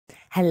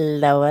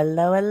Hello,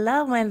 hello,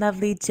 hello, my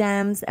lovely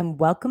gems, and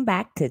welcome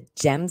back to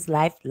Gems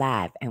Life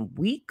Live. And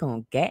we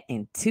gonna get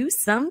into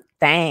some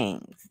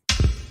things.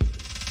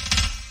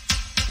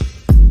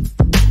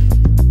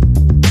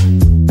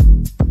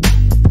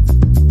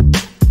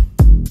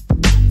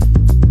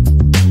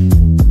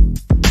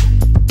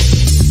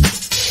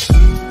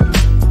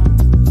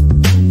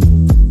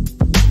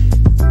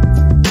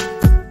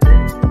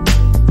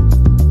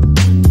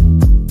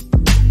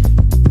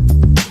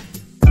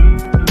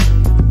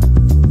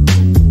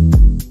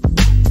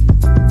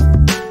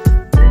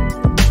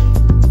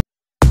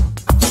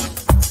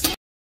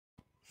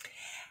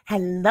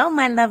 Hello,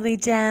 my lovely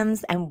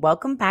gems, and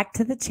welcome back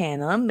to the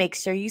channel. Make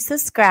sure you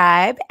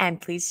subscribe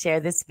and please share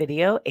this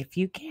video if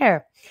you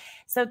care.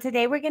 So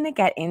today we're going to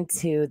get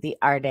into the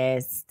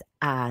artist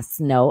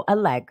Snoh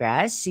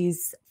Alaegra.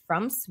 She's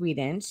from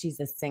Sweden. She's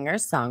a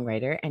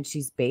singer-songwriter and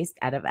she's based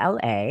out of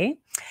LA.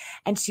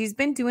 And she's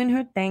been doing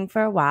her thing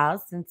for a while,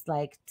 since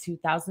like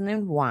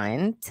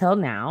 2001 till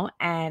now.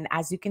 And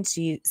as you can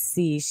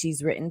see,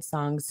 she's written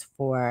songs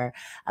for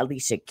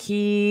Alicia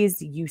Keys.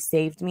 You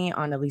Saved Me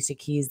on Alicia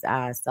Keys'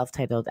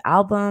 self-titled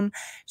album.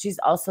 She's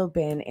also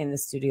been in the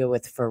studio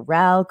with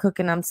Pharrell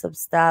cooking up some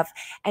stuff.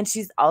 And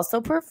she's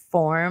also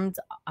performed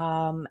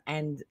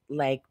and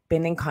like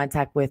been in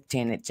contact with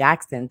Janet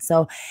Jackson.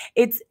 So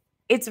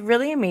it's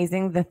really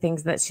amazing the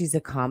things that she's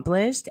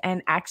accomplished.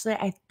 And actually,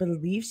 I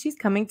believe she's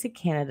coming to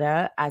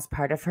Canada as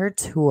part of her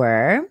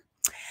tour.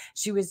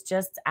 She was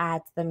just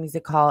at the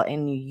Music Hall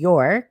in New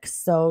York.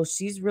 So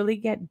she's really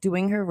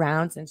doing her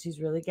rounds and she's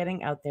really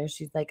getting out there.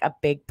 She's like a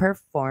big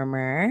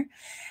performer.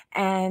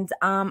 And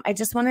I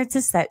just wanted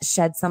to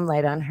shed some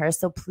light on her.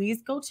 So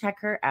please go check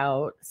her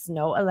out.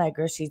 Snoh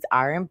Alaegra. She's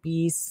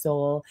R&B,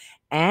 soul,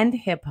 and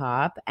hip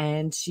hop.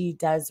 And she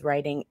does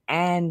writing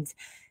and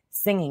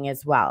singing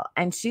as well.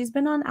 And she's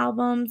been on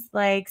albums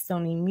like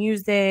Sony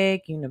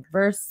Music,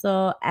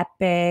 Universal,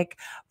 Epic,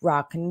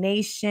 Rock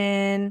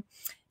Nation.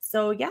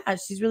 So yeah,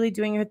 she's really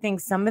doing her thing.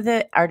 Some of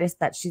the artists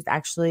that she's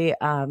actually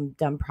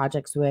done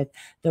projects with: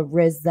 the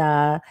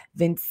RZA,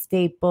 Vince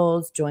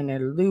Staples, Joyner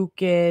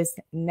Lucas,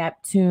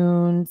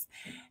 Neptunes,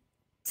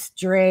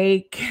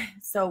 Drake.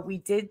 So we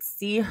did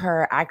see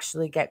her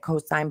actually get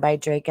co-signed by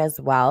Drake as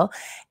well.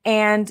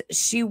 And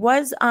she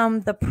was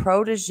the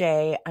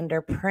protege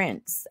under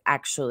Prince,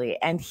 actually.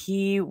 And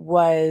he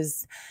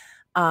was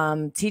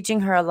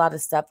teaching her a lot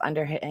of stuff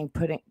under him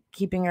and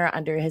keeping her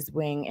under his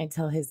wing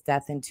until his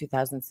death in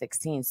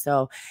 2016.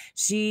 So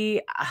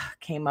she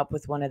came up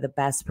with one of the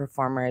best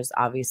performers,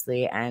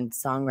 obviously, and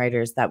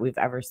songwriters that we've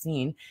ever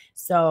seen.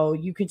 So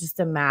you could just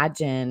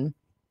imagine.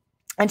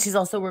 And she's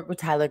also worked with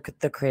Tyler,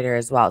 the creator,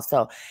 as well.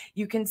 So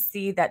you can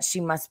see that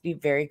she must be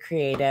very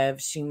creative.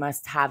 She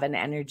must have an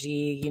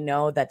energy,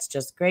 that's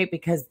just great,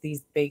 because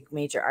these big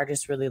major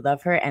artists really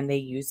love her and they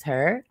use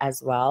her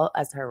as well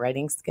as her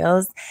writing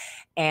skills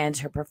and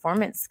her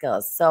performance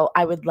skills. So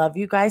I would love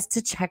you guys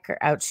to check her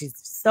out. She's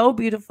so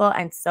beautiful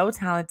and so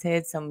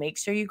talented. So make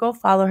sure you go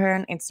follow her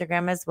on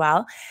Instagram as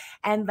well.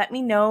 And let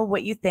me know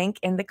what you think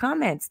in the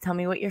comments. Tell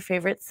me what your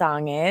favorite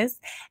song is.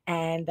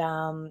 And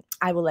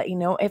I will let you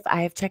know if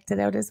I have checked it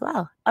out as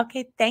well.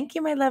 Okay, thank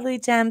you, my lovely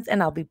gems.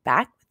 And I'll be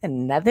back with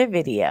another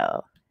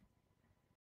video.